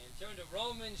turn to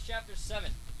Romans chapter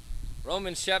 7.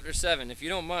 Romans chapter 7. If you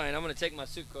don't mind, I'm going to take my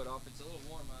suit coat off. It's a little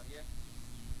warm out here.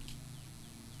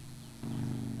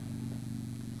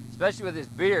 Especially with this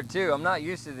beard, too. I'm not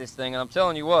used to this thing, and I'm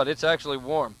telling you what, it's actually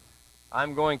warm.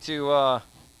 I'm going to,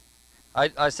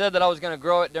 I said that I was going to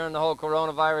grow it during the whole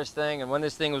coronavirus thing, and when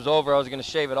this thing was over, I was going to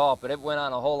shave it off, but it went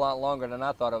on a whole lot longer than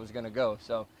I thought it was going to go.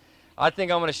 So I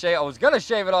think I'm going to shave. I was going to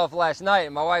shave it off last night,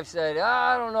 and my wife said,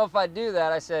 I don't know if I'd do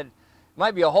that. I said,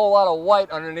 might be a whole lot of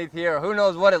white underneath here. Who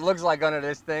knows what it looks like under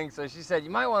this thing? So she said, you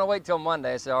might want to wait till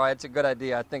Monday. I said, all right, it's a good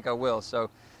idea. I think I will. So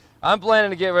I'm planning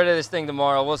to get rid of this thing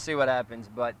tomorrow. We'll see what happens.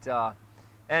 But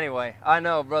anyway, I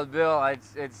know, Brother Bill,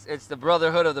 it's the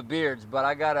brotherhood of the beards, but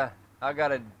I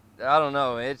don't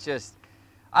know. It's just,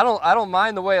 I don't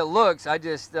mind the way it looks. I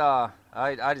just got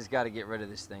to get rid of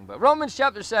this thing. But Romans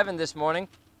chapter 7 this morning.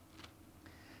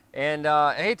 And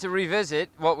I hate to revisit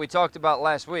what we talked about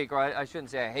last week, or I shouldn't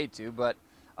say I hate to, but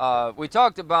we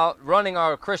talked about running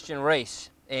our Christian race.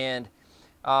 And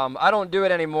I don't do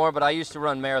it anymore, but I used to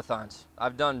run marathons.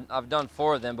 I've done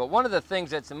 4 of them. But one of the things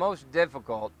that's the most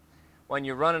difficult when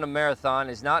you're running a marathon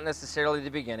is not necessarily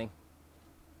the beginning.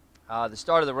 The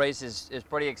start of the race is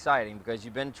pretty exciting because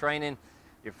you've been training.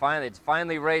 It's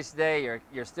finally race day.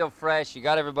 You're still fresh. You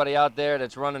got everybody out there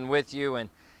that's running with you,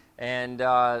 and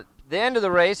the end of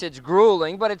the race, it's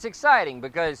grueling, but it's exciting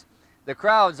because the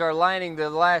crowds are lining the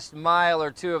last mile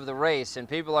or 2 of the race, and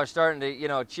people are starting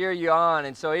to, cheer you on.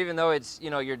 And so even though it's,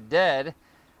 you're dead,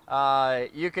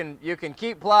 you can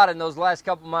keep plodding those last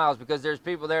couple miles because there's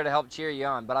people there to help cheer you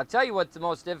on. But I'll tell you what the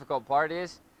most difficult part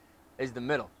is the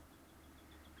middle.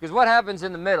 Because what happens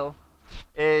in the middle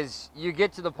is you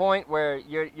get to the point where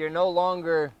you're no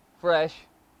longer fresh.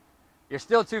 You're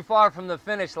still too far from the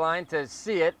finish line to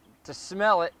see it, to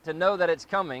smell it, to know that it's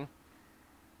coming.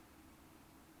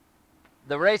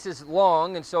 The race is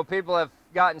long, and so people have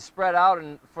gotten spread out,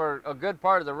 and for a good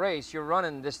part of the race, you're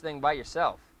running this thing by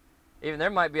yourself. Even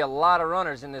there might be a lot of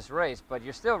runners in this race, but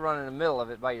you're still running in the middle of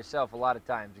it by yourself a lot of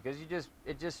times because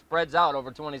it just spreads out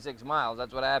over 26 miles.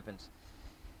 That's what happens.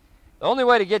 The only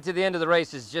way to get to the end of the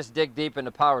race is just dig deep and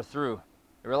to power through.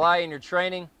 You rely on your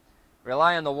training.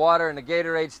 Rely on the water and the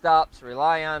Gatorade stops.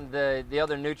 Rely on the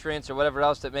other nutrients or whatever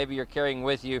else that maybe you're carrying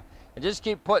with you. And just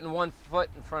keep putting one foot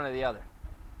in front of the other.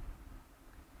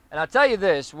 And I'll tell you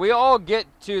this, we all get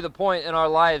to the point in our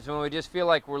lives when we just feel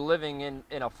like we're living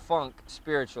in a funk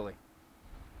spiritually.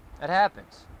 It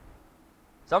happens.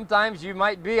 Sometimes you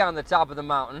might be on the top of the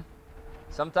mountain.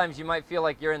 Sometimes you might feel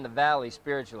like you're in the valley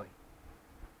spiritually.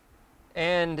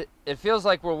 And it feels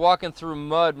like we're walking through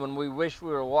mud when we wish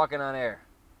we were walking on air.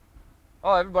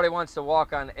 Oh, everybody wants to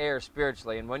walk on air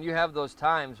spiritually. And when you have those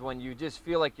times when you just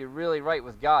feel like you're really right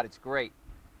with God, it's great.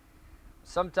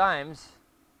 Sometimes,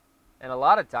 and a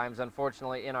lot of times,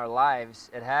 unfortunately, in our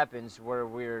lives, it happens where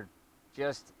we're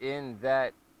just in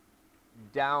that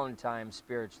downtime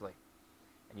spiritually.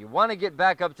 And you want to get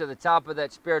back up to the top of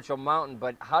that spiritual mountain,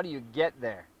 but how do you get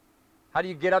there? How do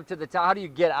you get up to the top? How do you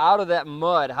get out of that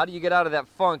mud? How do you get out of that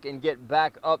funk and get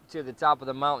back up to the top of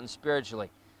the mountain spiritually?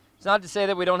 It's not to say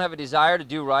that we don't have a desire to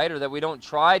do right or that we don't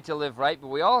try to live right, but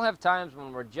we all have times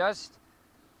when we're just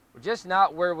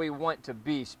not where we want to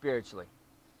be spiritually.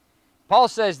 Paul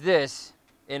says this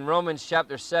in Romans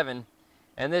chapter 7,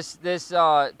 and this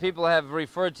people have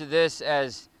referred to this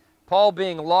as Paul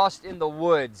being lost in the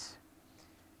woods.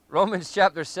 Romans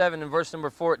chapter 7 and verse number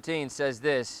 14 says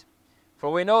this,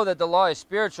 "For we know that the law is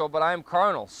spiritual, but I am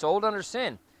carnal, sold under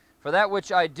sin. For that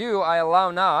which I do I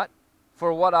allow not.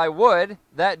 For what I would,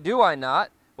 that do I not,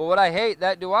 but what I hate,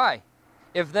 that do I.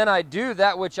 If then I do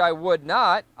that which I would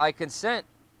not, I consent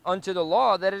unto the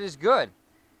law that it is good.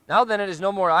 Now then it is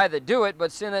no more I that do it,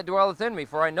 but sin that dwelleth in me.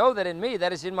 For I know that in me,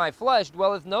 that is in my flesh,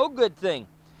 dwelleth no good thing.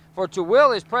 For to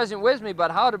will is present with me,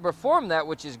 but how to perform that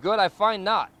which is good I find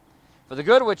not. For the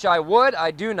good which I would,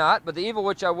 I do not, but the evil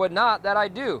which I would not, that I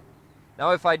do.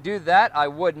 Now if I do that I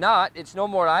would not, it's no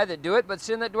more I that do it, but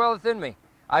sin that dwelleth in me.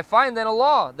 I find then a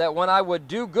law, that when I would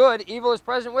do good, evil is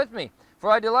present with me. For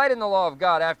I delight in the law of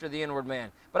God after the inward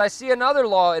man. But I see another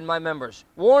law in my members,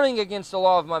 warning against the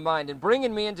law of my mind, and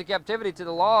bringing me into captivity to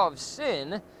the law of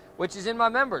sin, which is in my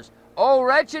members. O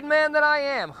wretched man that I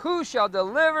am, who shall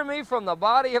deliver me from the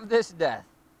body of this death?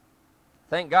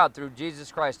 Thank God through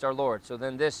Jesus Christ our Lord. So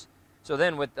then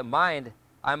with the mind,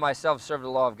 I myself serve the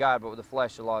law of God, but with the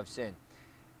flesh, the law of sin."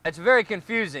 It's very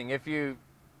confusing if you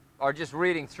are just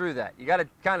reading through that. You got to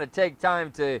kind of take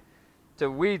time to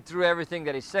weed through everything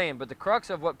that he's saying. But the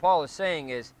crux of what Paul is saying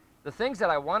is the things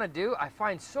that I want to do, I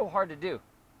find so hard to do.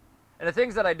 And the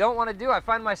things that I don't want to do, I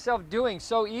find myself doing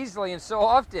so easily and so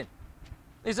often.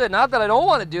 He said, not that I don't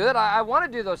want to do it. I want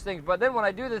to do those things. But then when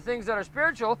I do the things that are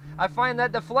spiritual, I find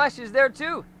that the flesh is there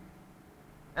too.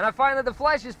 And I find that the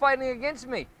flesh is fighting against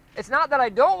me. It's not that I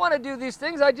don't want to do these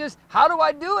things. How do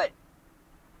I do it?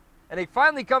 And he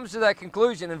finally comes to that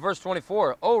conclusion in verse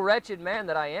 24. Oh, wretched man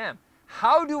that I am.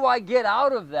 How do I get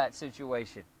out of that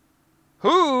situation?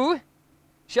 Who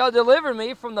shall deliver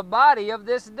me from the body of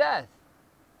this death?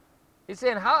 He's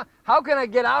saying, how can I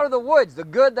get out of the woods? The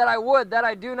good that I would, that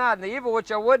I do not, and the evil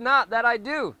which I would not, that I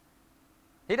do.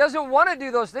 He doesn't want to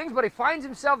do those things, but he finds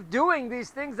himself doing these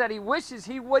things that he wishes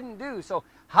he wouldn't do. So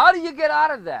how do you get out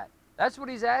of that? That's what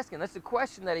he's asking. That's the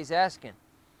question that he's asking.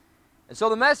 And so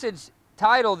the message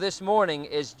title this morning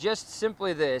is just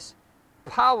simply this: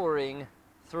 powering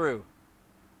through.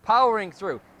 Powering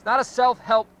through. It's not a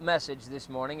self-help message this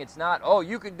morning. It's not, oh,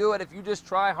 you can do it if you just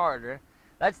try harder.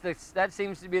 That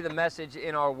seems to be the message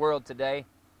in our world today.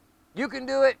 You can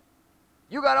do it.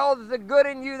 You got all the good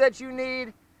in you that you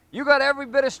need. You got every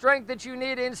bit of strength that you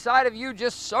need inside of you.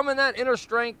 Just summon that inner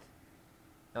strength.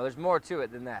 Now, there's more to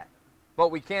it than that. But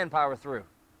we can power through.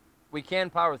 We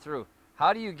can power through.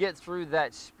 How do you get through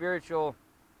that spiritual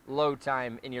low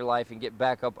time in your life and get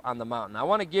back up on the mountain? I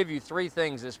want to give you 3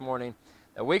 things this morning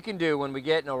that we can do when we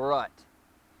get in a rut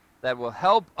that will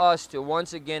help us to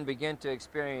once again begin to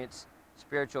experience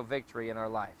spiritual victory in our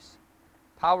lives.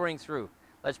 Powering through.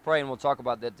 Let's pray and we'll talk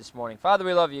about that this morning. Father,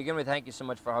 we love you. Again, we thank you so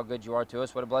much for how good you are to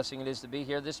us. What a blessing it is to be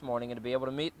here this morning and to be able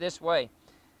to meet this way.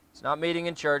 It's not meeting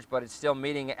in church, but it's still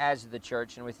meeting as the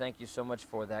church, and we thank you so much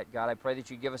for that. God, I pray that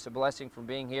you give us a blessing from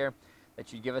being here,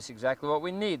 that you give us exactly what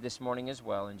we need this morning as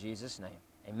well. In Jesus' name,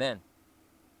 amen.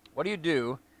 What do you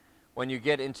do when you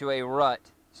get into a rut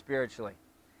spiritually?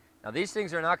 Now, these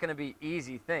things are not going to be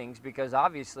easy things because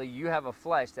obviously you have a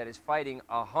flesh that is fighting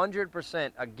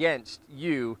 100% against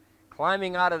you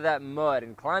climbing out of that mud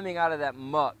and climbing out of that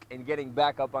muck and getting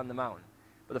back up on the mountain.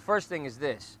 But the first thing is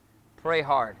this: pray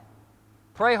hard.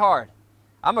 Pray hard.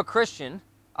 I'm a Christian,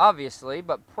 obviously,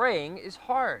 but praying is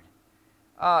hard.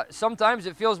 Sometimes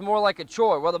it feels more like a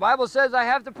chore. Well, the Bible says I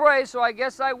have to pray, so I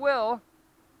guess I will.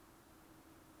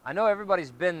 I know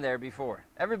everybody's been there before.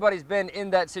 Everybody's been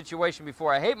in that situation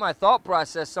before. I hate my thought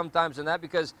process sometimes in that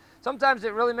because sometimes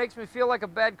it really makes me feel like a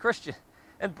bad Christian.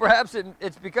 And perhaps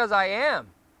it's because I am.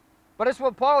 But it's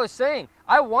what Paul is saying.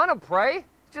 I want to pray,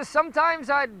 just sometimes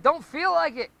I don't feel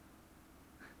like it.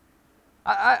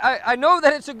 I know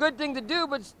that it's a good thing to do,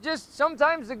 but just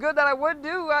sometimes the good that I would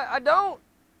do, I don't.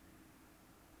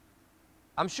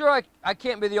 I'm sure I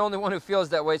can't be the only one who feels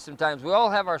that way sometimes. We all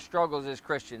have our struggles as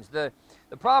Christians. The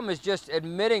problem is just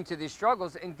admitting to these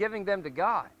struggles and giving them to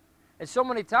God. And so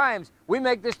many times we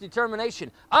make this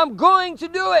determination. I'm going to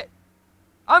do it.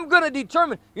 I'm going to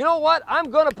determine. You know what? I'm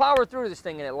going to power through this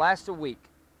thing, and it lasts a week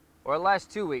or it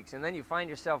lasts 2 weeks, and then you find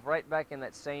yourself right back in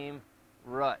that same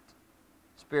rut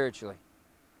spiritually.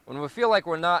 When we feel like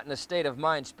we're not in a state of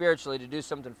mind spiritually to do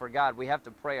something for God, we have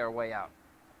to pray our way out.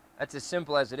 That's as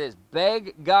simple as it is.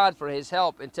 Beg God for his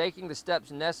help in taking the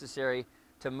steps necessary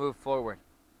to move forward.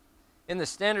 In the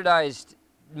standardized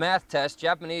math test,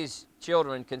 Japanese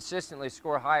children consistently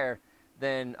score higher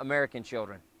than American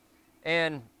children.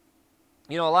 And,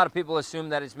 you know, a lot of people assume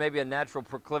that it's maybe a natural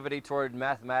proclivity toward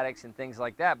mathematics and things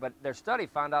like that, but their study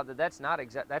found out that that's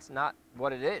not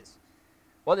what it is.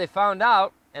 Well, they found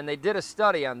out, and they did a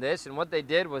study on this, and what they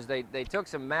did was they took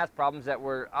some math problems that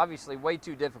were obviously way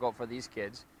too difficult for these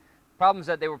kids, problems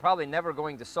that they were probably never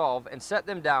going to solve, and set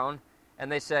them down,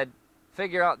 and they said,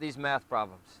 figure out these math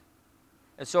problems.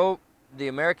 And so the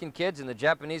American kids and the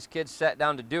Japanese kids sat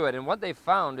down to do it, and what they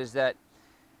found is that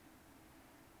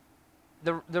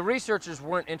the researchers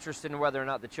weren't interested in whether or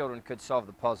not the children could solve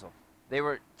the puzzle. They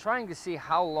were trying to see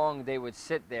how long they would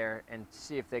sit there and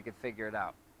see if they could figure it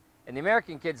out. And the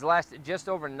American kids lasted just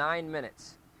over 9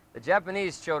 minutes. The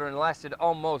Japanese children lasted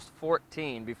almost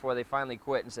 14 before they finally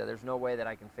quit and said, there's no way that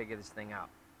I can figure this thing out.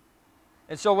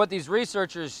 And so what these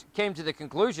researchers came to the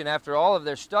conclusion after all of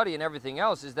their study and everything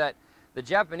else is that the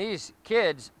Japanese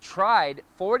kids tried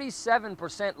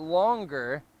 47%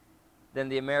 longer than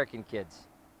the American kids.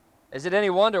 Is it any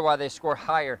wonder why they score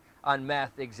higher on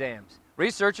math exams?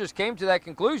 Researchers came to that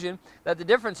conclusion that the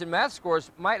difference in math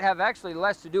scores might have actually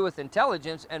less to do with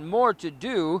intelligence and more to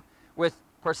do with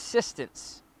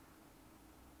persistence.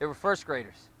 They were first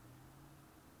graders.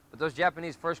 But those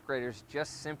Japanese first graders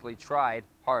just simply tried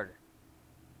harder.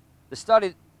 The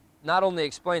study not only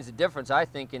explains the difference, I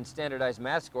think, in standardized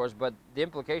math scores, but the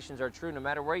implications are true no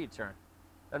matter where you turn.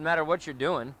 Doesn't matter what you're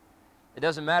doing. It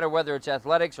doesn't matter whether it's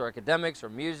athletics or academics or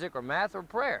music or math or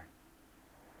prayer.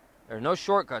 There are no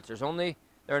shortcuts. There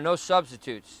are no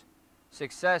substitutes.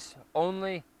 Success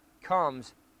only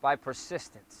comes by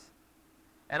persistence.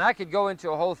 And I could go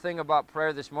into a whole thing about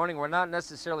prayer this morning. We're not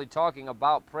necessarily talking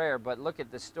about prayer, but look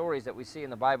at the stories that we see in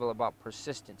the Bible about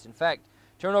persistence. In fact,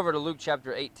 turn over to Luke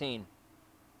chapter 18.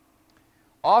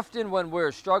 Often when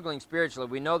we're struggling spiritually,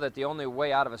 we know that the only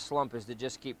way out of a slump is to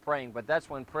just keep praying, but that's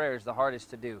when prayer is the hardest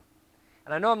to do.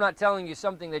 And I know I'm not telling you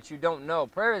something that you don't know.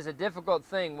 Prayer is a difficult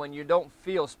thing when you don't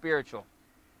feel spiritual.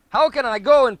 How can I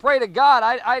go and pray to God?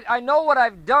 I know what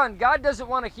I've done. God doesn't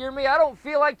want to hear me. I don't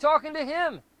feel like talking to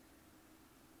Him.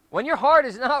 When your heart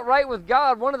is not right with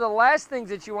God, one of the last things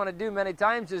that you want to do many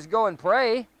times is go and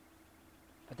pray.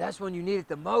 But that's when you need it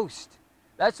the most.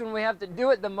 That's when we have to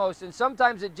do it the most. And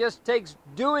sometimes it just takes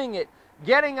doing it,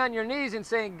 getting on your knees and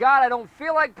saying, God, I don't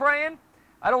feel like praying.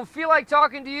 I don't feel like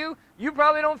talking to you. You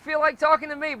probably don't feel like talking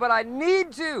to me, but I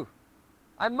need to.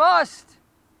 I must.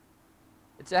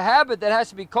 It's a habit that has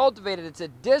to be cultivated. It's a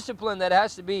discipline that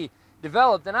has to be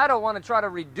developed. And I don't want to try to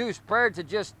reduce prayer to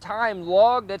just time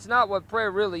logged. That's not what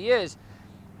prayer really is.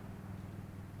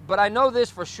 But I know this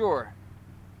for sure.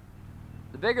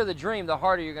 The bigger the dream, the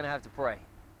harder you're going to have to pray.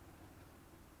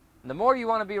 And the more you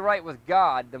want to be right with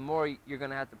God, the more you're going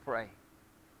to have to pray.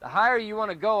 The higher you want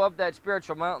to go up that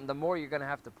spiritual mountain, the more you're going to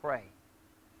have to pray.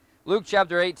 Luke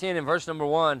chapter 18 and verse number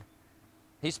 1,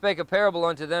 He spake a parable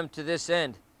unto them to this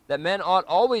end, that men ought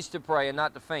always to pray and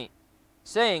not to faint,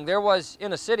 saying, there was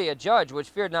in a city a judge which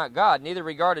feared not God, neither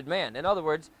regarded man. In other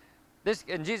words,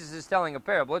 and Jesus is telling a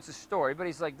parable, it's a story, but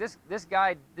he's like, this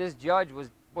guy, this judge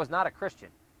was not a Christian.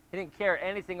 He didn't care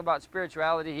anything about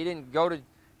spirituality. He didn't go to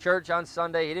church on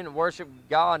Sunday. He didn't worship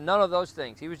God, none of those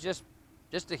things. He was just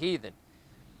a heathen.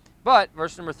 But,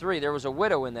 verse number 3, there was a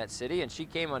widow in that city, and she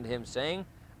came unto him, saying,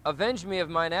 avenge me of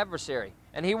mine adversary.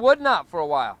 And he would not for a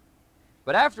while.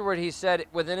 But afterward he said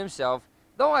within himself,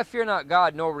 though I fear not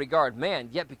God nor regard man,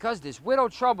 yet because this widow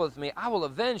troubleth me, I will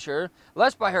avenge her,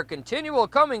 lest by her continual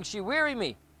coming she weary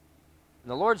me.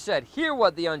 And the Lord said, hear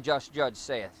what the unjust judge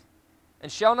saith.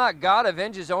 And shall not God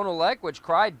avenge his own elect, which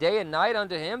cry day and night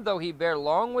unto him, though he bear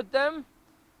long with them?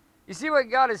 You see what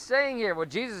God is saying here, what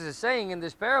Jesus is saying in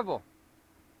this parable.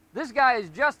 This guy is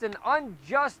just an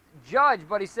unjust judge,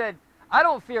 but he said, I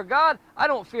don't fear God, I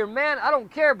don't fear man, I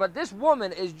don't care, but this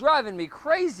woman is driving me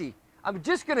crazy. I'm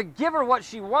just going to give her what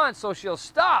she wants so she'll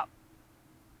stop.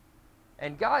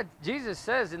 And Jesus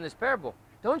says in this parable,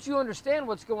 don't you understand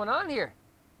what's going on here?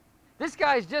 This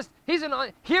guy's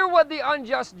hear what the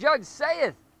unjust judge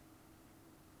saith.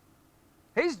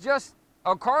 He's just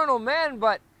a carnal man,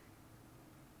 but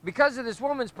because of this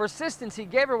woman's persistence, he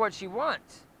gave her what she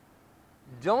wants.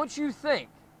 Don't you think,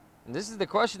 and this is the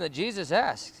question that Jesus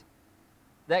asks,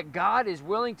 that God is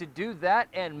willing to do that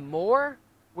and more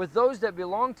with those that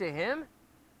belong to Him?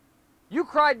 You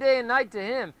cry day and night to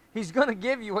Him, He's going to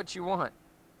give you what you want.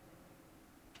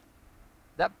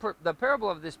 The parable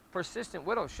of this persistent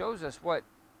widow shows us what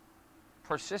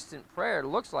persistent prayer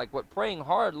looks like, what praying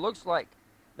hard looks like.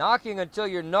 Knocking until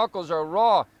your knuckles are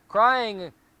raw,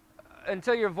 crying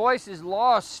until your voice is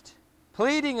lost,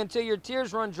 pleading until your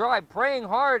tears run dry. Praying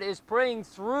hard is praying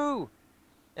through.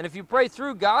 And if you pray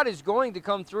through, God is going to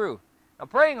come through. Now,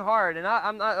 praying hard, and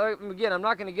I'm not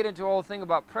going to get into a whole thing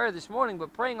about prayer this morning,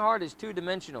 but praying hard is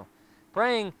two-dimensional.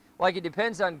 Praying like it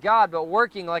depends on God, but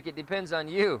working like it depends on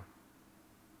you.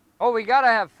 Oh, we got to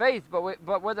have faith, but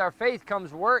with our faith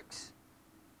comes works.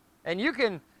 And you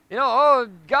can, oh,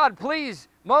 God, please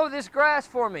mow this grass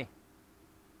for me.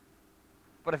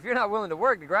 But if you're not willing to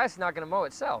work, the grass is not going to mow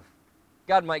itself.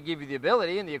 God might give you the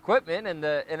ability and the equipment and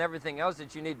everything else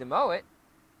that you need to mow it.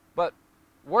 But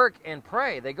work and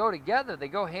pray, they go together. They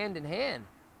go hand in hand.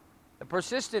 The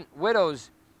persistent widow's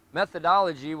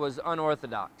methodology was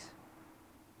unorthodox.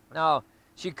 Now,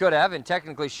 she could have and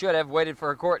technically should have waited for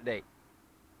her court date.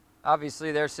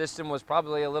 Obviously, their system was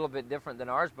probably a little bit different than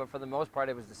ours, but for the most part,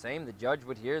 it was the same. The judge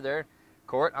would hear their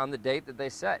court on the date that they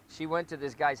set. She went to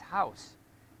this guy's house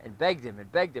and begged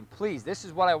him, please, this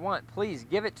is what I want. Please,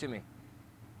 give it to me.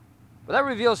 But that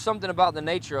reveals something about the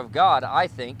nature of God, I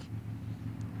think.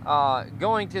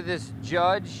 Going to this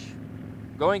judge,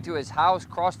 going to his house,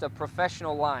 crossed a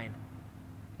professional line.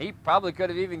 He probably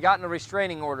could have even gotten a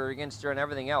restraining order against her and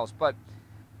everything else. But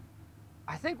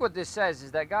I think what this says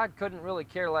is that God couldn't really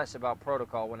care less about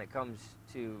protocol when it comes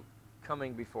to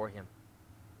coming before Him.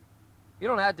 You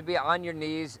don't have to be on your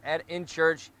knees in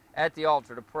church at the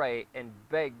altar to pray and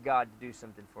beg God to do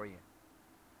something for you.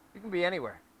 You can be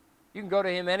anywhere. You can go to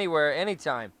Him anywhere,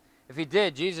 anytime. If He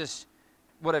did, Jesus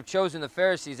would have chosen the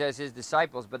Pharisees as His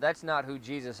disciples, but that's not who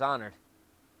Jesus honored,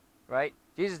 right?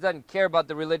 Jesus doesn't care about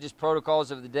the religious protocols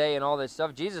of the day and all that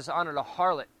stuff. Jesus honored a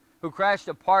harlot who crashed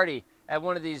a party at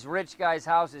one of these rich guys'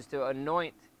 houses to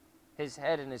anoint his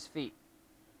head and his feet.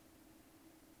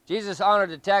 Jesus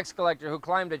honored the tax collector who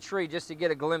climbed a tree just to get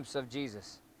a glimpse of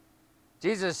Jesus.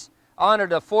 Jesus honored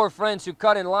the 4 friends who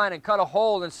cut in line and cut a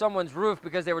hole in someone's roof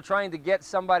because they were trying to get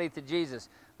somebody to Jesus.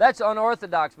 That's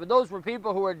unorthodox, but those were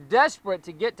people who were desperate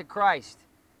to get to Christ.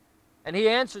 And he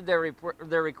answered their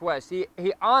request. He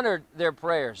honored their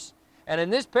prayers. And in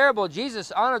this parable,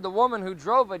 Jesus honored the woman who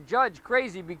drove a judge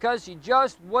crazy because she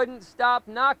just wouldn't stop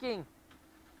knocking.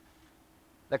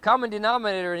 The common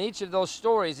denominator in each of those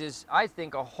stories is, I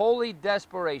think, a holy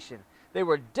desperation. They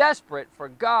were desperate for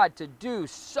God to do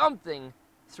something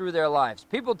through their lives.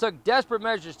 People took desperate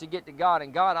measures to get to God,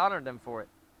 and God honored them for it.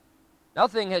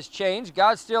 Nothing has changed.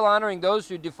 God's still honoring those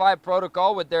who defy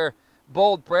protocol with their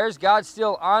bold prayers. God's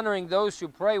still honoring those who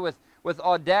pray with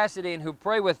audacity and who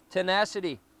pray with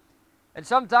tenacity. And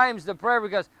sometimes the prayer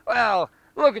becomes, well,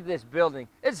 look at this building.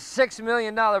 It's a $6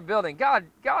 million building. God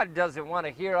doesn't want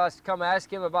to hear us come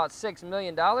ask him about $6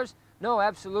 million. No,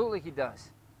 absolutely he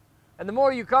does. And the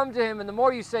more you come to him and the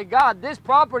more you say, God, this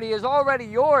property is already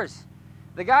yours.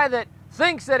 The guy that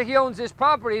thinks that he owns this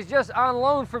property is just on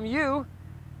loan from you.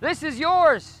 This is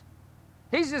yours.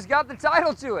 He's just got the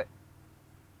title to it.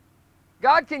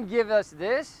 God can give us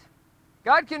this.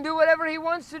 God can do whatever he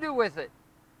wants to do with it.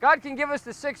 God can give us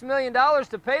the $6 million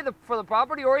to pay for the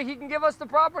property, or he can give us the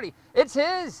property. It's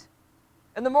his.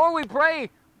 And the more we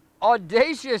pray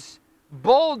audacious,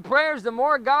 bold prayers, the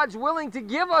more God's willing to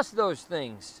give us those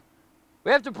things.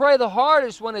 We have to pray the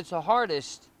hardest when it's the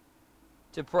hardest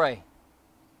to pray.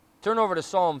 Turn over to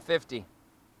Psalm 50.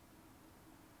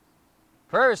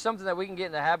 Prayer is something that we can get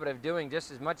in the habit of doing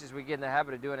just as much as we get in the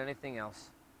habit of doing anything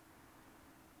else.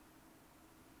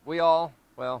 We all,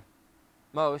 well,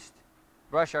 most,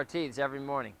 brush our teeth every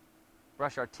morning.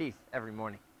 Brush our teeth every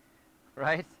morning,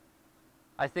 right?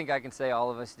 I think I can say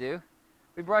all of us do.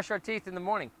 We brush our teeth in the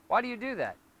morning. Why do you do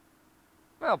that?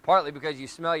 Well, partly because you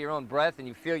smell your own breath and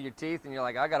you feel your teeth and you're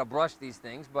like, I got to brush these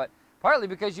things. But partly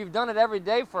because you've done it every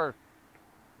day for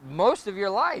most of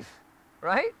your life,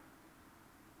 right?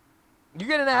 You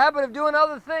get in the habit of doing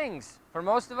other things for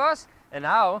most of us. And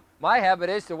now my habit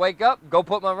is to wake up, go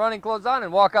put my running clothes on,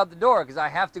 and walk out the door because I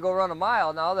have to go run a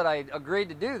mile now that I agreed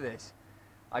to do this.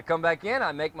 I come back in,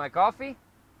 I make my coffee,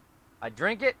 I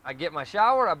drink it, I get my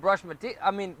shower, I brush my teeth.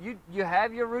 I mean, you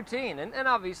have your routine. And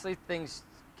obviously things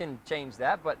can change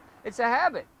that, but it's a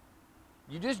habit.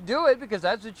 You just do it because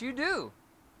that's what you do.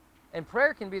 And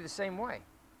prayer can be the same way.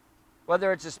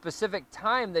 Whether it's a specific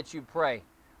time that you pray,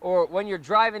 or when you're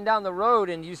driving down the road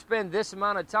and you spend this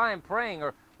amount of time praying,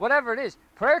 or whatever it is,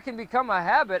 prayer can become a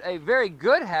habit, a very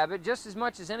good habit, just as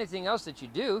much as anything else that you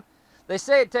do. They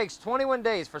say it takes 21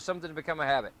 days for something to become a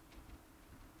habit.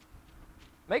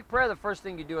 Make prayer the first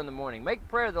thing you do in the morning. Make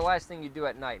prayer the last thing you do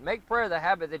at night. Make prayer the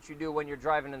habit that you do when you're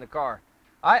driving in the car.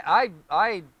 I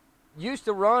used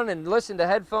to run and listen to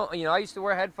headphones. I used to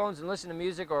wear headphones and listen to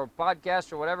music or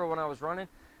podcasts or whatever when I was running.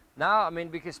 Now,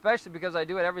 especially because I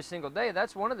do it every single day,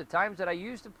 that's one of the times that I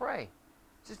use to pray.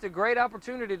 It's just a great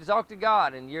opportunity to talk to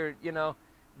God, and you're,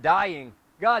 dying.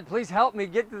 God, please help me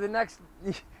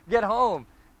get home.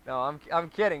 No, I'm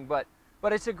kidding, but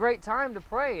it's a great time to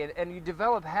pray, and you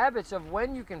develop habits of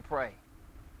when you can pray.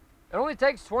 It only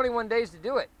takes 21 days to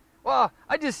do it. Well,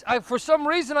 for some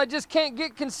reason, I just can't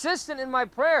get consistent in my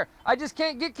prayer. I just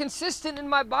can't get consistent in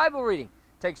my Bible reading.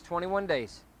 It takes 21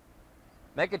 days.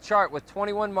 Make a chart with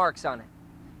 21 marks on it.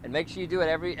 And make sure you do it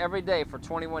every day for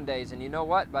 21 days. And you know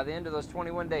what? By the end of those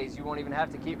 21 days, you won't even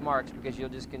have to keep marks because you'll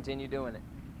just continue doing it.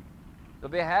 It'll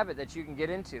be a habit that you can get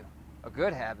into, a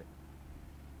good habit.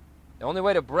 The only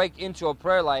way to break into a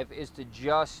prayer life is to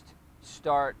just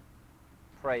start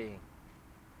praying.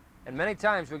 And many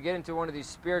times we get into one of these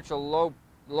spiritual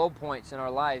low points in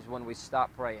our lives when we stop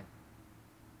praying.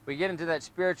 We get into that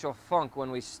spiritual funk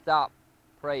when we stop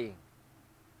praying.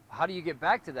 How do you get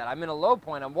back to that? I'm in a low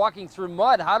point. I'm walking through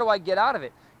mud. How do I get out of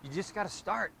it? You just got to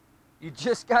start. You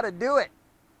just got to do it.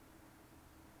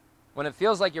 When it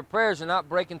feels like your prayers are not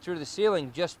breaking through the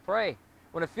ceiling, just pray.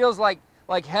 When it feels like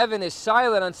heaven is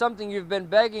silent on something you've been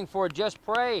begging for, just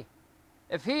pray.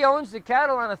 If he owns the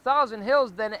cattle on 1,000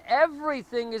 hills, then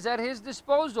everything is at his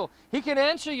disposal. He can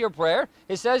answer your prayer.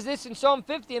 It says this in Psalm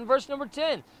 50 in verse number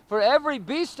 10. For every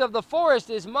beast of the forest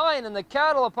is mine, and the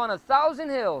cattle upon 1,000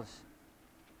 hills.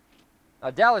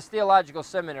 Dallas Theological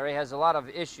Seminary has a lot of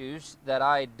issues that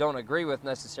I don't agree with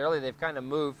necessarily. They've kind of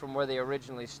moved from where they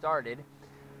originally started,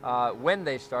 when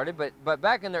they started. But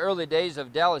back in the early days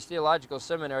of Dallas Theological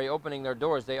Seminary opening their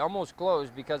doors, they almost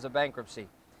closed because of bankruptcy,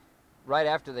 right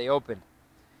after they opened.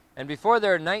 And before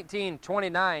their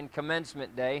 1929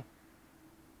 commencement day,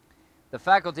 the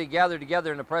faculty gathered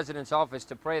together in the president's office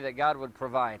to pray that God would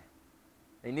provide.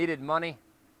 They needed money.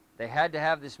 They had to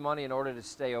have this money in order to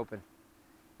stay open.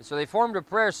 And so they formed a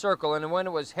prayer circle, and when it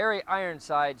was Harry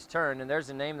Ironside's turn, and there's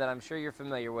a name that I'm sure you're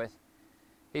familiar with,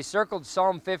 he circled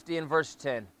Psalm 50 in verse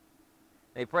 10. And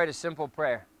he prayed a simple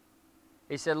prayer.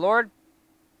 He said, Lord,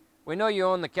 we know you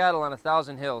own the cattle on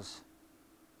 1,000 hills.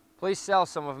 Please sell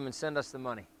some of them and send us the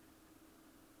money.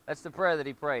 That's the prayer that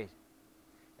he prayed.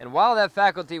 And while that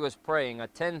faculty was praying, a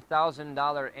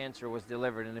 $10,000 answer was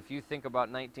delivered. And if you think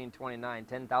about 1929,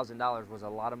 $10,000 was a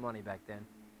lot of money back then.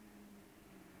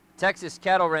 Texas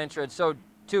cattle rancher had sold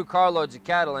 2 carloads of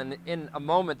cattle, and in a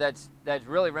moment that's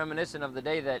really reminiscent of the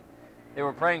day that they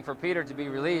were praying for Peter to be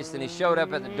released, and he showed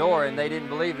up at the door, and they didn't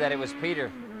believe that it was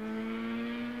Peter.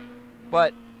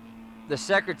 But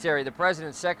the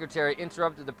president's secretary,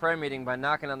 interrupted the prayer meeting by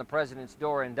knocking on the president's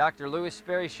door, and Dr. Louis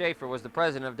Sperry Schaefer was the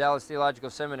president of Dallas Theological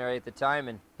Seminary at the time,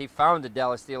 and he founded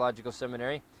Dallas Theological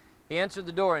Seminary. He answered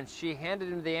the door, and she handed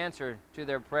him the answer to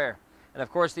their prayer. And of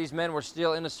course, these men were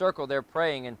still in a circle there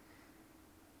praying, and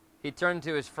he turned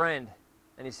to his friend,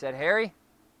 and he said, Harry,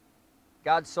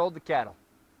 God sold the cattle.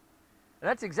 And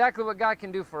that's exactly what God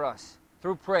can do for us,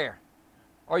 through prayer.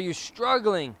 Are you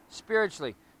struggling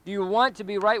spiritually? Do you want to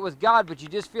be right with God, but you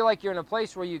just feel like you're in a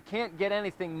place where you can't get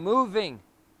anything moving?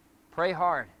 Pray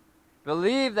hard.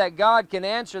 Believe that God can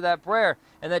answer that prayer,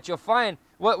 and that you'll find,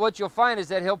 what you'll find is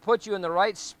that He'll put you in the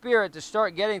right spirit to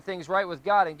start getting things right with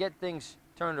God and get things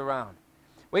turned around.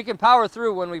 We can power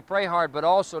through when we pray hard, but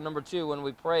also, number 2, when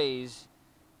we praise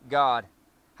God.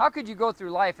 How could you go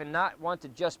through life and not want to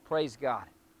just praise God?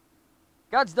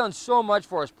 God's done so much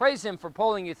for us. Praise Him for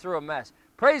pulling you through a mess.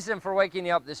 Praise Him for waking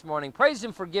you up this morning. Praise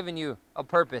Him for giving you a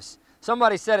purpose.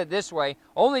 Somebody said it this way,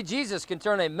 only Jesus can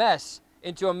turn a mess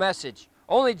into a message.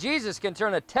 Only Jesus can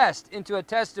turn a test into a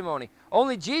testimony.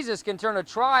 Only Jesus can turn a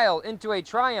trial into a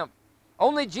triumph.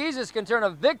 Only Jesus can turn a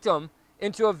victim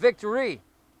into a victory.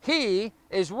 He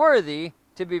is worthy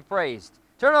to be praised.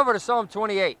 Turn over to Psalm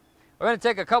 28. We're going to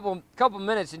take a couple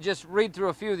minutes and just read through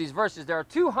a few of these verses. There are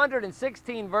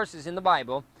 216 verses in the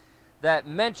Bible that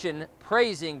mention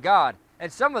praising God,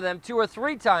 and some of them 2 or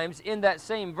 3 times in that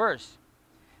same verse.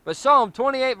 But Psalm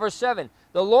 28 verse 7,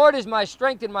 the Lord is my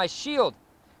strength and my shield.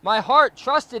 My heart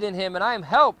trusted in Him, and I am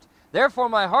helped. Therefore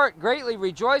my heart greatly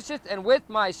rejoiceth, and with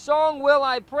my song will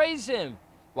I praise Him.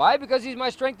 Why? Because He's my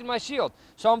strength and my shield.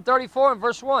 Psalm 34 and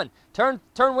verse 1. Turn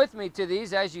with me to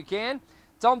these as you can.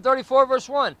 Psalm 34 verse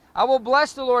 1. I will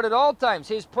bless the Lord at all times.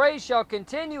 His praise shall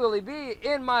continually be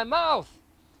in my mouth.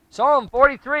 Psalm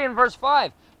 43 and verse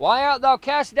 5. Why art thou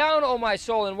cast down, O my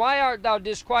soul, and why art thou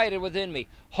disquieted within me?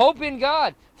 Hope in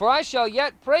God, for I shall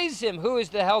yet praise Him, who is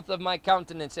the health of my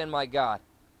countenance and my God.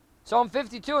 Psalm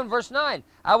 52 and verse 9.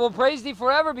 I will praise Thee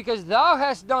forever, because Thou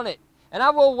hast done it, and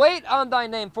I will wait on Thy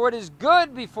name, for it is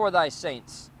good before Thy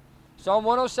saints. Psalm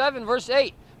 107 verse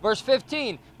 8, verse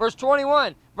 15, verse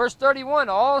 21, verse 31,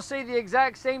 all say the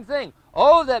exact same thing.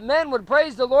 Oh, that men would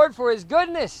praise the Lord for His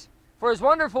goodness, for His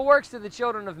wonderful works to the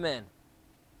children of men.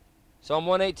 Psalm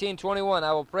 118:21,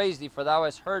 I will praise Thee, for Thou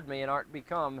hast heard me, and art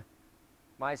become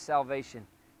my salvation.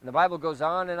 And the Bible goes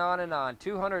on and on and on,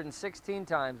 216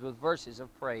 times with verses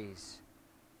of praise.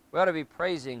 We ought to be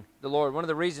praising the Lord. One of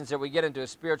the reasons that we get into a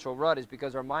spiritual rut is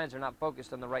because our minds are not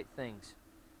focused on the right things.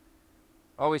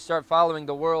 Or we start following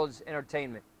the world's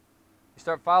entertainment. We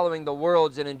start following the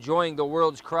world's and enjoying the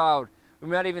world's crowd. We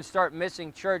might even start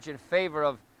missing church in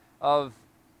favor of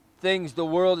things the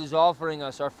world is offering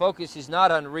us. Our focus is not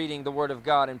on reading the Word of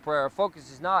God in prayer. Our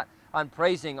focus is not on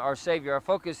praising our Savior. Our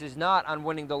focus is not on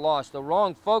winning the lost. The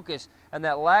wrong focus and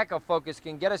that lack of focus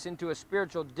can get us into a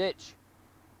spiritual ditch,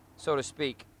 so to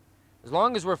speak. As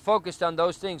long as we're focused on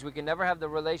those things, we can never have the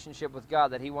relationship with God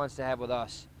that He wants to have with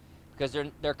us, because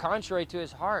they're contrary to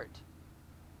His heart.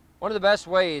 One of the best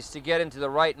ways to get into the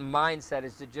right mindset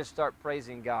is to just start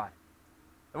praising God.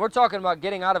 And we're talking about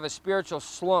getting out of a spiritual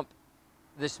slump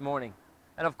this morning.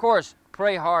 And of course,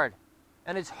 pray hard.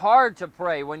 And it's hard to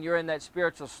pray when you're in that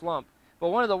spiritual slump. But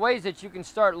one of the ways that you can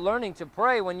start learning to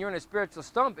pray when you're in a spiritual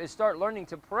slump is start learning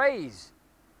to praise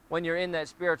when you're in that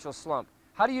spiritual slump.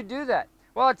 How do you do that?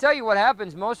 Well, I'll tell you what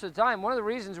happens most of the time. One of the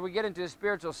reasons we get into a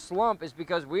spiritual slump is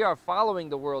because we are following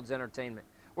the world's entertainment.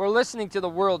 We're listening to the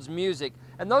world's music.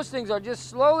 And those things are just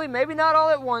slowly, maybe not all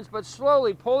at once, but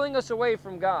slowly pulling us away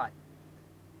from God.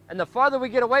 And the farther we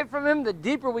get away from Him, the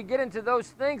deeper we get into those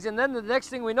things. And then the next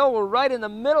thing we know, we're right in the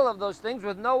middle of those things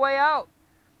with no way out.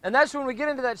 And that's when we get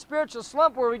into that spiritual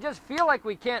slump where we just feel like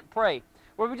we can't pray,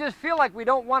 where we just feel like we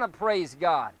don't want to praise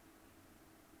God.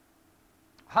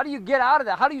 How do you get out of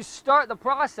that? How do you start the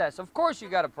process? Of course you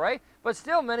got to pray, but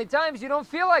still many times you don't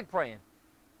feel like praying.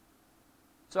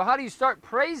 So how do you start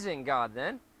praising God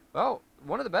then? Well,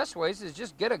 one of the best ways is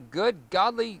just get a good,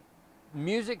 godly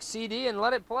music CD and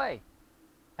let it play.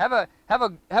 Have a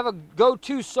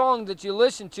go-to song that you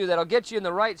listen to that'll get you in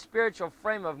the right spiritual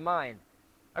frame of mind.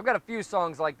 I've got a few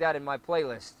songs like that in my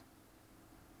playlist,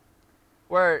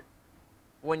 where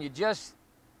when you just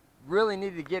really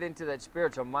need to get into that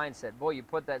spiritual mindset, boy, you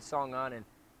put that song on and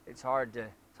it's hard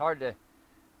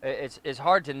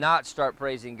to not start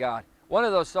praising God. One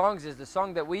of those songs is the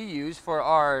song that we use for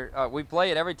our, we play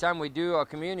it every time we do a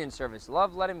communion service,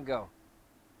 Love, Let Him Go.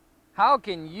 How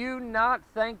can you not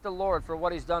thank the Lord for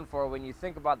what He's done for when you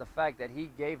think about the fact that He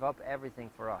gave up everything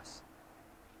for us?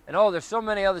 And there's so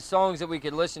many other songs that we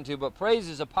could listen to, but praise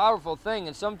is a powerful thing.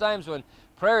 And sometimes when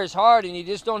prayer is hard and you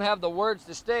just don't have the words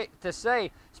to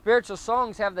say, spiritual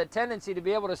songs have the tendency to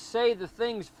be able to say the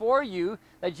things for you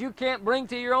that you can't bring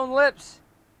to your own lips.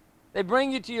 They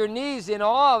bring you to your knees in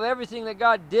awe of everything that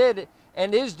God did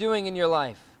and is doing in your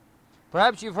life.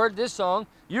 Perhaps you've heard this song.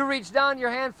 You reached down your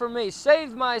hand for me,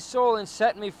 saved my soul and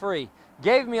set me free,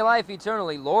 gave me life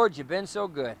eternally. Lord, you've been so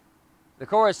good. The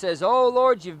chorus says, oh,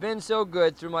 Lord, you've been so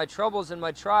good. Through my troubles and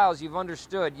my trials, you've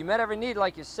understood. You met every need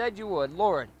like you said you would.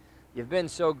 Lord, you've been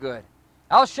so good.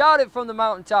 I'll shout it from the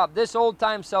mountaintop, this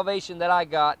old-time salvation that I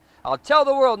got. I'll tell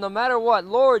the world no matter what,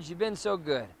 Lord, you've been so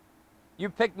good. You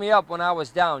picked me up when I was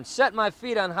down, set my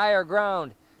feet on higher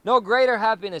ground. No greater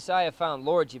happiness I have found.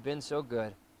 Lord, you've been so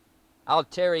good. I'll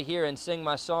tarry here and sing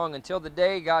my song until the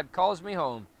day God calls me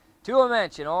home to a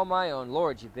mansion all my own.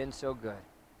 Lord, you've been so good.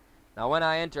 Now when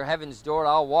I enter heaven's door,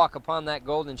 I'll walk upon that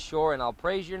golden shore and I'll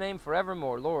praise your name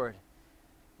forevermore. Lord,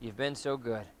 you've been so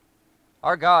good.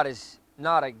 Our God is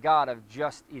not a God of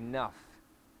just enough.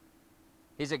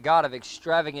 He's a God of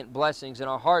extravagant blessings, and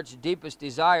our heart's deepest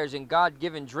desires and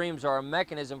God-given dreams are a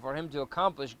mechanism for Him to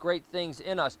accomplish great things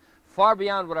in us, far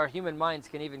beyond what our human minds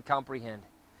can even comprehend.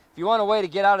 If you want a way to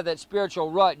get out of that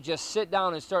spiritual rut, just sit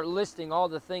down and start listing all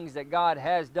the things that God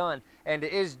has done and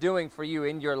is doing for you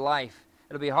in your life.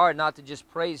 It'll be hard not to just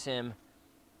praise Him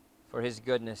for His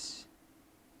goodness.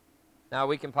 Now,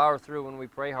 we can power through when we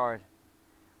pray hard,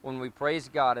 when we praise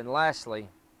God, and lastly,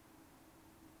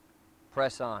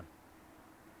 press on.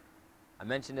 I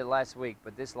mentioned it last week,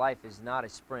 but this life is not a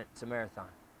sprint, it's a marathon.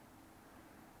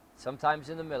 Sometimes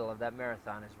in the middle of that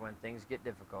marathon is when things get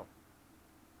difficult.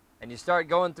 And you start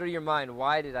going through your mind,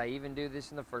 why did I even do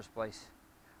this in the first place?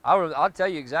 I'll tell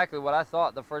you exactly what I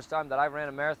thought the first time that I ran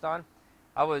a marathon.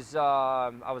 I was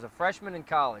a freshman in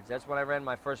college. That's when I ran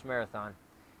my first marathon.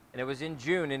 And it was in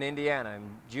June in Indiana. And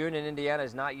June in Indiana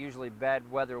is not usually bad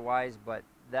weather-wise, but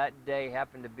that day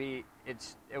happened to be,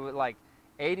 it was like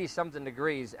 80-something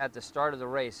degrees at the start of the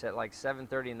race at like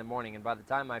 7:30 in the morning. And by the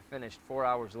time I finished 4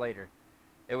 hours later,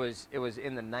 it was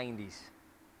in the 90s.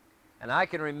 And I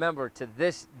can remember to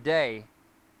this day,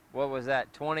 what was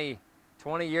that, 20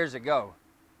 years ago,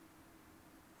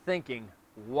 thinking,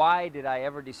 why did I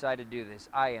ever decide to do this?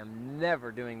 I am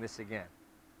never doing this again.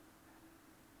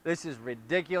 This is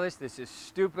ridiculous. This is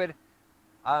stupid.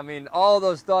 I mean, all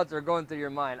those thoughts are going through your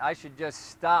mind. I should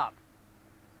just stop.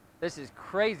 This is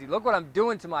crazy. Look what I'm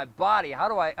doing to my body. How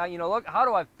do look, how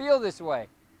do I feel this way?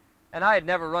 And I had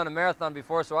never run a marathon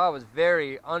before, so I was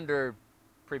very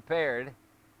under-prepared.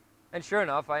 And sure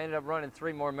enough, I ended up running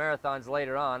 3 more marathons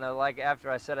later on, like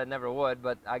after I said I never would,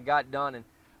 but I got done. And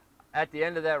at the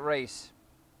end of that race,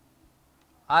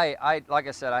 I like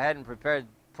I said, I hadn't prepared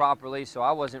properly, so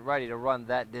I wasn't ready to run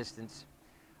that distance.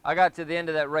 I got to the end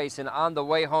of that race, and on the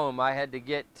way home, I had to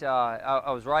get,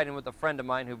 I was riding with a friend of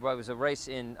mine who was a race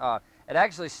in, it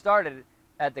actually started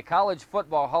at the College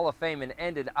Football Hall of Fame and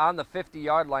ended on the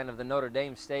 50-yard line of the Notre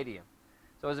Dame Stadium.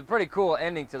 So it was a pretty cool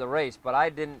ending to the race, but I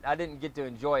didn't get to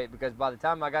enjoy it because by the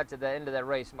time I got to the end of that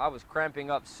race, I was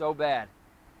cramping up so bad.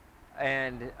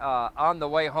 And on the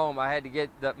way home, I had to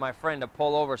get my friend to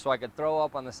pull over so I could throw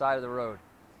up on the side of the road.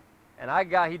 And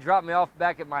he dropped me off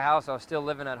back at my house. I was still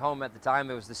living at home at the time.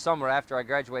 It was the summer after I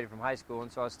graduated from high school,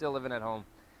 and so I was still living at home.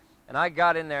 And I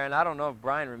got in there, and I don't know if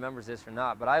Brian remembers this or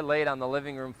not, but I laid on the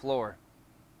living room floor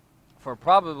for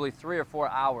probably 3 or 4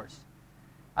 hours.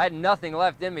 I had nothing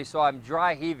left in me, so I'm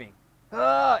dry heaving.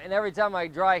 And every time I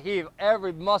dry heave,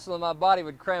 every muscle in my body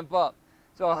would cramp up.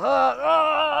 So,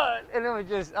 and it was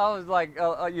just, I was like,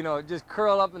 just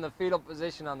curled up in the fetal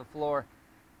position on the floor.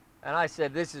 And I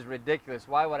said, this is ridiculous.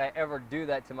 Why would I ever do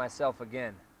that to myself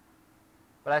again?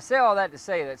 But I say all that to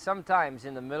say that sometimes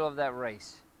in the middle of that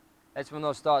race, that's when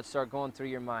those thoughts start going through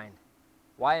your mind.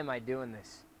 Why am I doing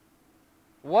this?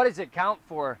 What does it count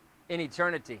for in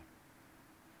eternity?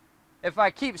 If I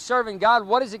keep serving God,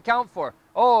 what does it count for?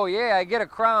 Oh, yeah, I get a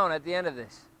crown at the end of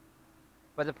this.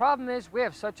 But the problem is we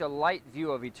have such a light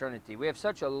view of eternity. We have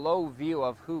such a low view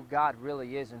of who God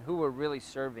really is and who we're really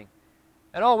serving.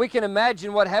 And we can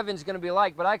imagine what heaven's going to be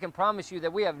like, but I can promise you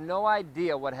that we have no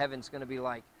idea what heaven's going to be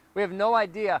like. We have no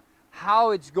idea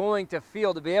how it's going to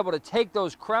feel to be able to take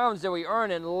those crowns that we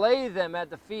earn and lay them at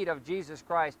the feet of Jesus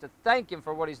Christ to thank Him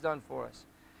for what He's done for us.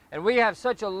 And we have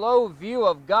such a low view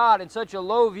of God and such a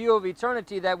low view of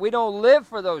eternity that we don't live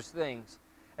for those things.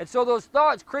 And so those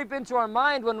thoughts creep into our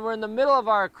mind when we're in the middle of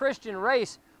our Christian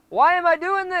race. Why am I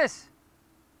doing this?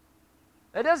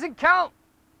 It doesn't count.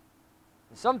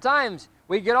 And sometimes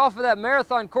we get off of that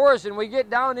marathon course and we get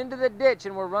down into the ditch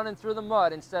and we're running through the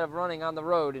mud instead of running on the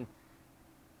road and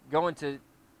going to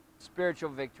spiritual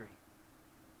victory.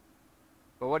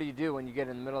 But what do you do when you get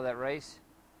in the middle of that race?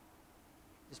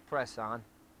 Just press on.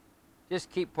 Just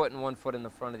keep putting one foot in the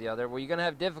front of the other. Were you going to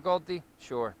have difficulty?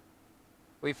 Sure.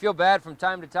 Will you feel bad from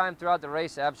time to time throughout the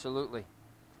race? Absolutely.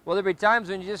 Will there be times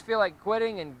when you just feel like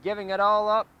quitting and giving it all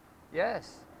up?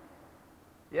 Yes.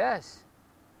 Yes.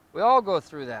 We all go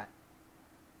through that.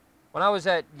 When I was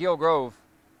at Gill Grove,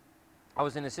 I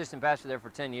was an assistant pastor there for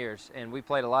 10 years, and we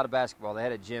played a lot of basketball. They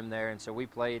had a gym there, and so we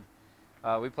played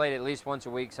at least once a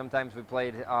week. Sometimes we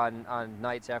played on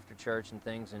nights after church and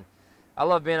things. And I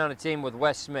love being on a team with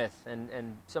Wes Smith,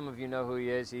 and some of you know who he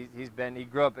is. He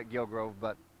grew up at Gill Grove,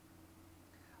 but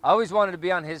I always wanted to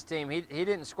be on his team. He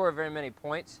didn't score very many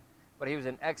points, but he was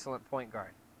an excellent point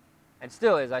guard. And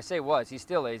still is. I say was. He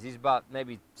still is. He's about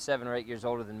maybe 7 or 8 years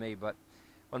older than me. But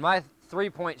when my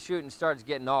three-point shooting starts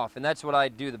getting off, and that's what I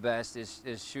do the best is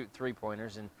shoot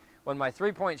three-pointers. And when my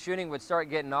three-point shooting would start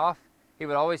getting off, he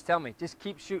would always tell me, just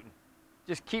keep shooting.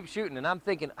 Just keep shooting. And I'm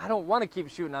thinking, I don't want to keep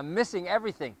shooting. I'm missing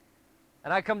everything.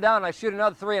 And I come down and I shoot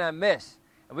another three and I miss.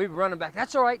 And we'd be running back.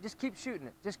 That's all right. Just keep shooting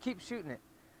it. Just keep shooting it.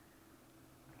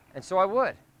 And so I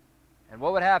would. And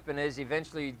what would happen is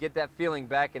eventually you'd get that feeling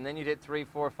back, and then you'd hit 3,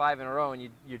 4, 5 in a row, and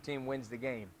your team wins the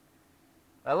game.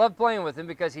 I love playing with him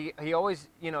because he always,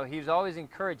 he was always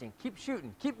encouraging. Keep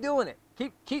shooting. Keep doing it.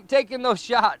 Keep taking those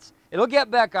shots. It'll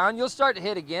get back on. You'll start to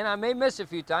hit again. I may miss a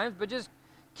few times, but just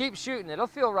keep shooting. It'll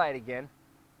feel right again.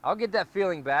 I'll get that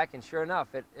feeling back, and sure enough,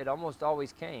 it almost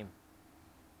always came.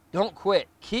 Don't quit.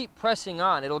 Keep pressing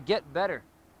on. It'll get better.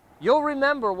 You'll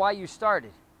remember why you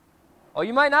started. Oh,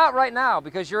 you might not right now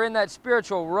because you're in that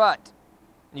spiritual rut.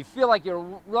 And you feel like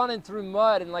you're running through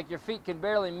mud and like your feet can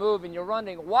barely move and you're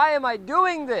wondering, why am I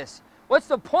doing this? What's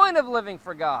the point of living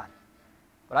for God?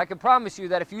 But I can promise you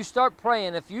that if you start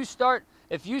praying, if you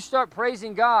start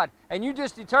praising God and you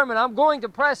just determine, I'm going to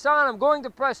press on, I'm going to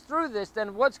press through this,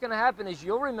 then what's going to happen is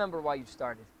you'll remember why you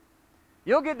started.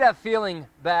 You'll get that feeling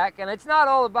back, and it's not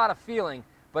all about a feeling,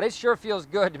 but it sure feels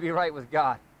good to be right with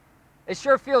God. It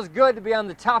sure feels good to be on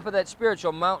the top of that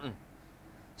spiritual mountain.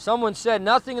 Someone said,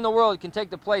 nothing in the world can take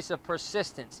the place of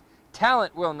persistence.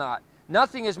 Talent will not.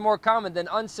 Nothing is more common than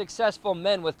unsuccessful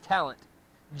men with talent.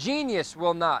 Genius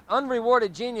will not.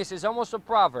 Unrewarded genius is almost a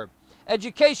proverb.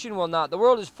 Education will not. The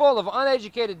world is full of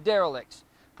uneducated derelicts.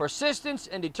 Persistence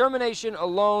and determination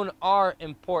alone are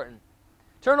important.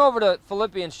 Turn over to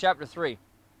Philippians chapter 3.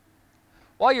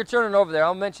 While you're turning over there,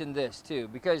 I'll mention this too,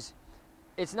 because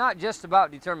it's not just about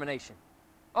determination.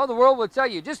 Oh, the world will tell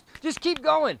you, just keep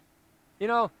going.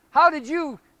 How did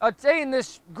you attain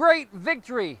this great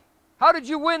victory? How did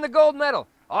you win the gold medal?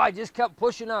 Oh, I just kept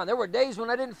pushing on. There were days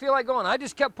when I didn't feel like going. I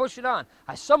just kept pushing on.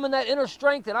 I summoned that inner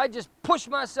strength and I just pushed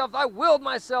myself. I willed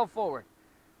myself forward.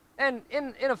 And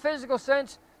in a physical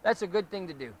sense, that's a good thing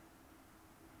to do.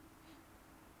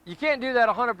 You can't do that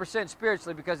 100%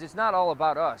 spiritually because it's not all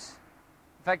about us.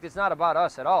 In fact, it's not about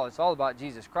us at all. It's all about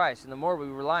Jesus Christ. And the more we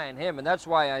rely on Him, and that's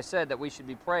why I said that we should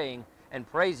be praying and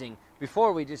praising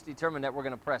before we just determine that we're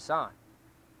going to press on.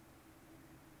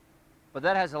 But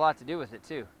that has a lot to do with it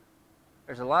too.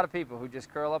 There's a lot of people who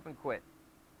just curl up and quit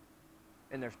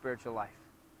in their spiritual life.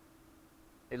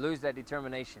 They lose that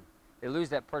determination. They lose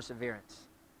that perseverance.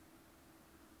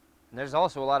 And there's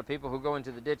also a lot of people who go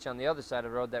into the ditch on the other side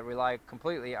of the road that rely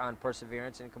completely on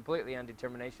perseverance and completely on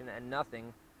determination and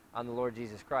nothing on the Lord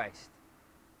Jesus Christ.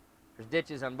 There's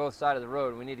ditches on both sides of the road,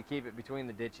 and we need to keep it between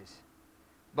the ditches.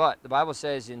 But the Bible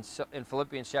says in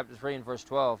Philippians chapter 3 and verse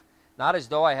 12, not as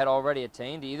though I had already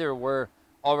attained, either were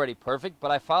already perfect,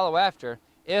 but I follow after,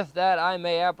 if that I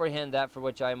may apprehend that for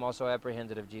which I am also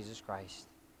apprehended of Jesus Christ.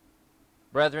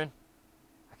 Brethren,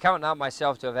 I count not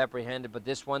myself to have apprehended, but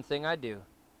this one thing I do,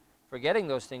 forgetting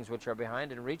those things which are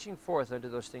behind and reaching forth unto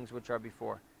those things which are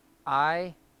before.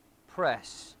 I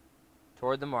press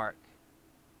toward the mark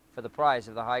for the prize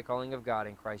of the high calling of God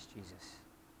in Christ Jesus.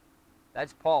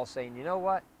 That's Paul saying, you know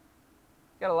what?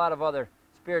 Got a lot of other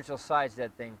spiritual sides to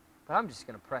that thing, but I'm just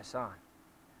going to press on.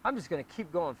 I'm just going to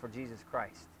keep going for Jesus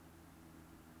Christ.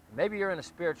 Maybe you're in a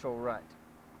spiritual rut.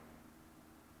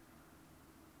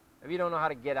 Maybe you don't know how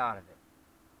to get out of it.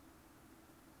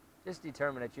 Just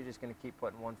determine that you're just going to keep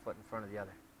putting one foot in front of the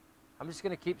other. I'm just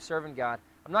going to keep serving God.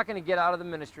 I'm not going to get out of the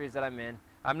ministries that I'm in.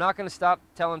 I'm not going to stop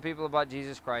telling people about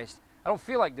Jesus Christ. I don't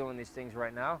feel like doing these things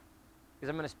right now because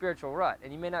I'm in a spiritual rut.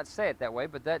 And you may not say it that way,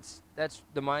 but that's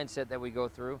the mindset that we go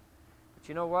through. But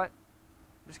you know what?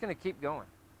 I'm just going to keep going.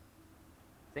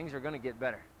 Things are going to get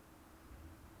better.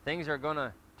 Things are going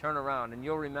to turn around, and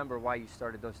you'll remember why you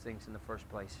started those things in the first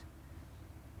place.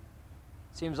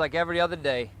 Seems like every other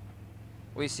day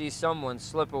we see someone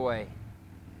slip away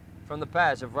from the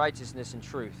paths of righteousness and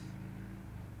truth.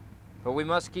 But we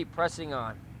must keep pressing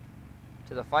on.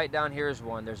 To the fight down here is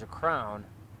won. There's a crown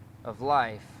of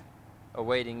life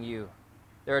awaiting you.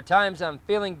 There are times I'm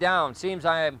feeling down. Seems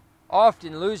I am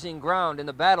often losing ground in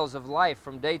the battles of life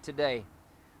from day to day.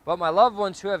 But my loved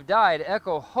ones who have died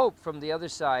echo hope from the other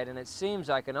side, and it seems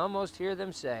I can almost hear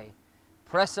them say,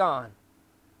 "Press on.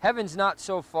 Heaven's not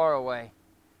so far away.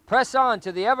 Press on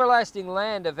to the everlasting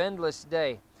land of endless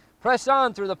day. Press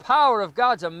on through the power of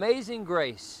God's amazing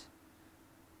grace.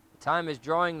 The time is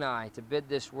drawing nigh to bid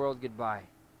this world goodbye.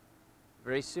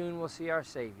 Very soon we'll see our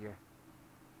Savior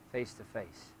face to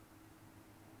face."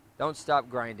 Don't stop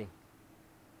grinding.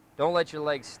 Don't let your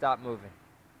legs stop moving.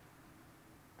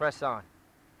 Press on.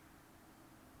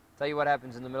 Tell you what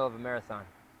happens in the middle of a marathon.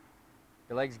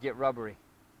 Your legs get rubbery.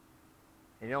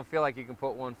 And you don't feel like you can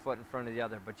put one foot in front of the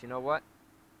other. But you know what?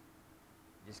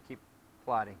 Just keep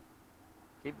plodding.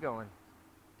 Keep going.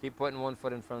 Keep putting one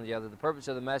foot in front of the other. The purpose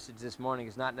of the message this morning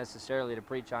is not necessarily to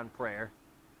preach on prayer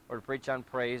or to preach on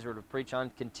praise or to preach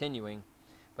on continuing,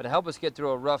 but to help us get through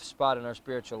a rough spot in our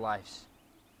spiritual lives.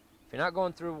 If you're not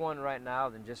going through one right now,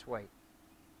 then just wait.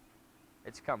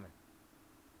 It's coming.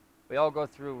 We all go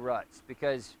through ruts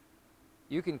because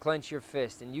you can clench your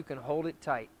fist and you can hold it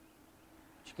tight,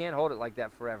 but you can't hold it like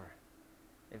that forever.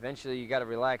 Eventually, you got to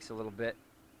relax a little bit.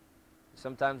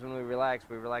 Sometimes when we relax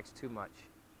too much.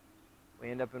 We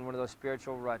end up in one of those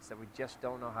spiritual ruts that we just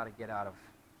don't know how to get out of.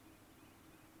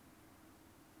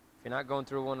 If you're not going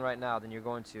through one right now, then you're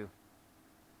going to.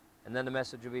 And then the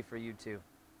message will be for you too.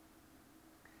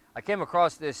 I came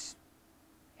across this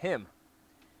hymn.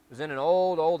 It was in an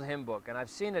old hymn book, and I've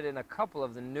seen it in a couple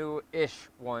of the new-ish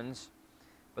ones.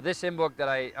 But this hymn book that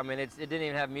it didn't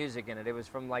even have music in it. It was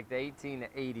from like the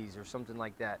 1880s or something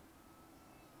like that.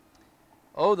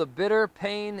 Oh, the bitter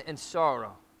pain and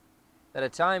sorrow that a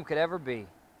time could ever be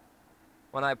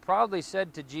when I proudly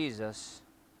said to Jesus,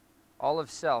 all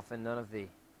of self and none of thee.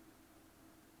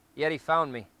 Yet he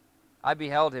found me. I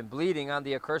beheld him bleeding on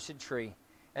the accursed tree,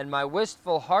 and my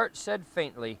wistful heart said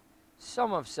faintly,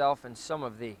 some of self and some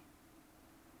of thee.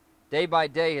 Day by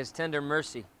day his tender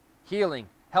mercy, healing,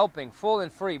 helping, full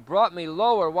and free, brought me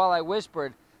lower while I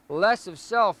whispered, less of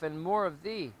self and more of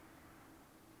thee.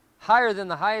 Higher than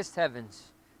the highest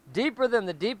heavens, deeper than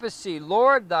the deepest sea,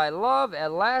 Lord, thy love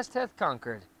at last hath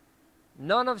conquered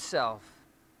none of self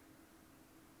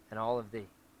and all of thee.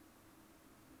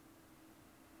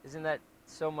 Isn't that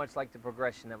so much like the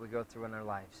progression that we go through in our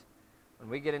lives? When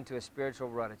we get into a spiritual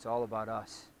rut, it's all about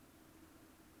us.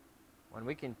 When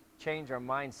we can change our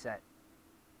mindset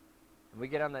and we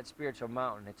get on that spiritual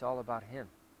mountain, it's all about him.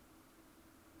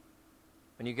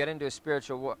 When you get into a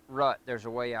spiritual rut, there's a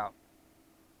way out.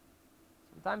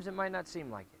 Sometimes it might not seem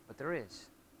like it, but there is.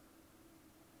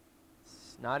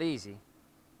 It's not easy,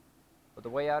 but the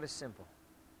way out is simple.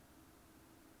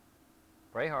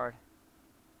 Pray hard,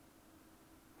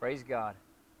 praise God,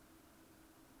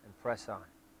 and press on.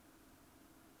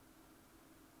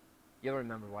 You'll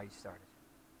remember why you started.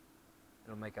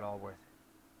 It'll make it all worth it.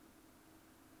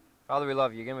 Father, we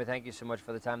love you. Again, we thank you so much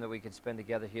for the time that we could spend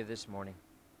together here this morning.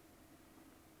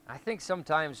 I think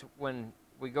sometimes when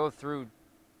we go through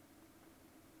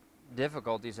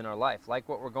difficulties in our life, like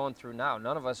what we're going through now,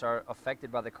 none of us are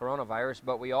affected by the coronavirus,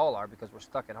 but we all are because we're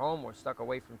stuck at home, we're stuck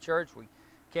away from church, we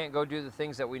can't go do the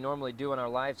things that we normally do in our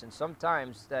lives, and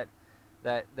sometimes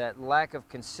that lack of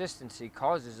consistency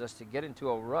causes us to get into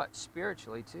a rut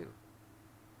spiritually too.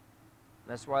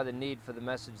 That's why the need for the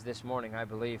message this morning, I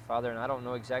believe, Father, and I don't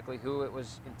know exactly who it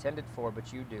was intended for,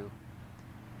 but you do.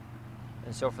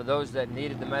 And so for those that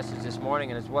needed the message this morning,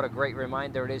 and it's what a great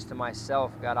reminder it is to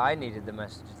myself, God, I needed the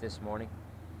message this morning.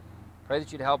 Pray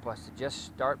that you'd help us to just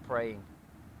start praying,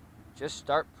 just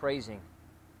start praising,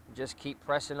 and just keep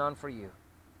pressing on for you.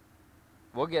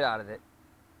 We'll get out of it.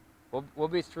 We'll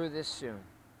be through this soon.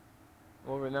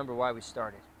 We'll remember why we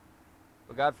started.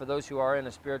 But God, for those who are in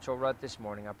a spiritual rut this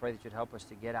morning, I pray that you'd help us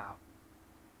to get out.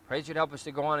 Pray that you'd help us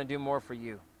to go on and do more for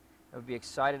you. And we'll be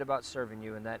excited about serving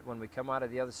you, and that when we come out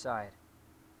of the other side,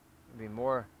 we'll be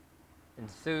more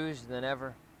enthused than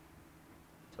ever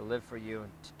to to live for you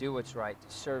and to do what's right,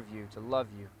 to serve you, to love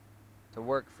you, to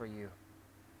work for you.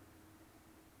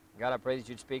 God, I pray that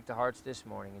you'd speak to hearts this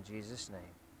morning in Jesus'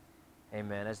 name.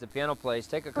 Amen. As the piano plays,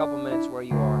 take a couple minutes where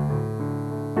you are.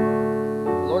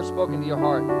 The Lord's spoken to your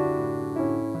heart.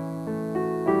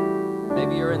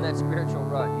 Maybe you're in that spiritual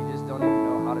rut. You just don't even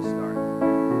know how to start.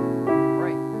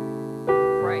 Pray.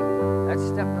 Pray. That's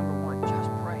step number one.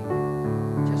 Just pray.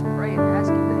 Just pray and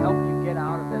ask Him to help you get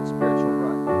out of that spiritual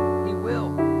rut. He will.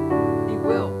 He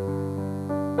will.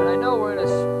 And I know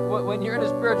when you're in a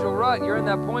spiritual rut, you're in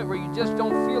that point where you just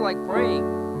don't feel like praying.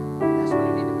 That's when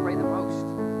you need to pray the most.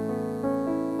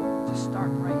 Just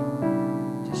start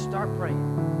praying. Just start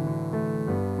praying.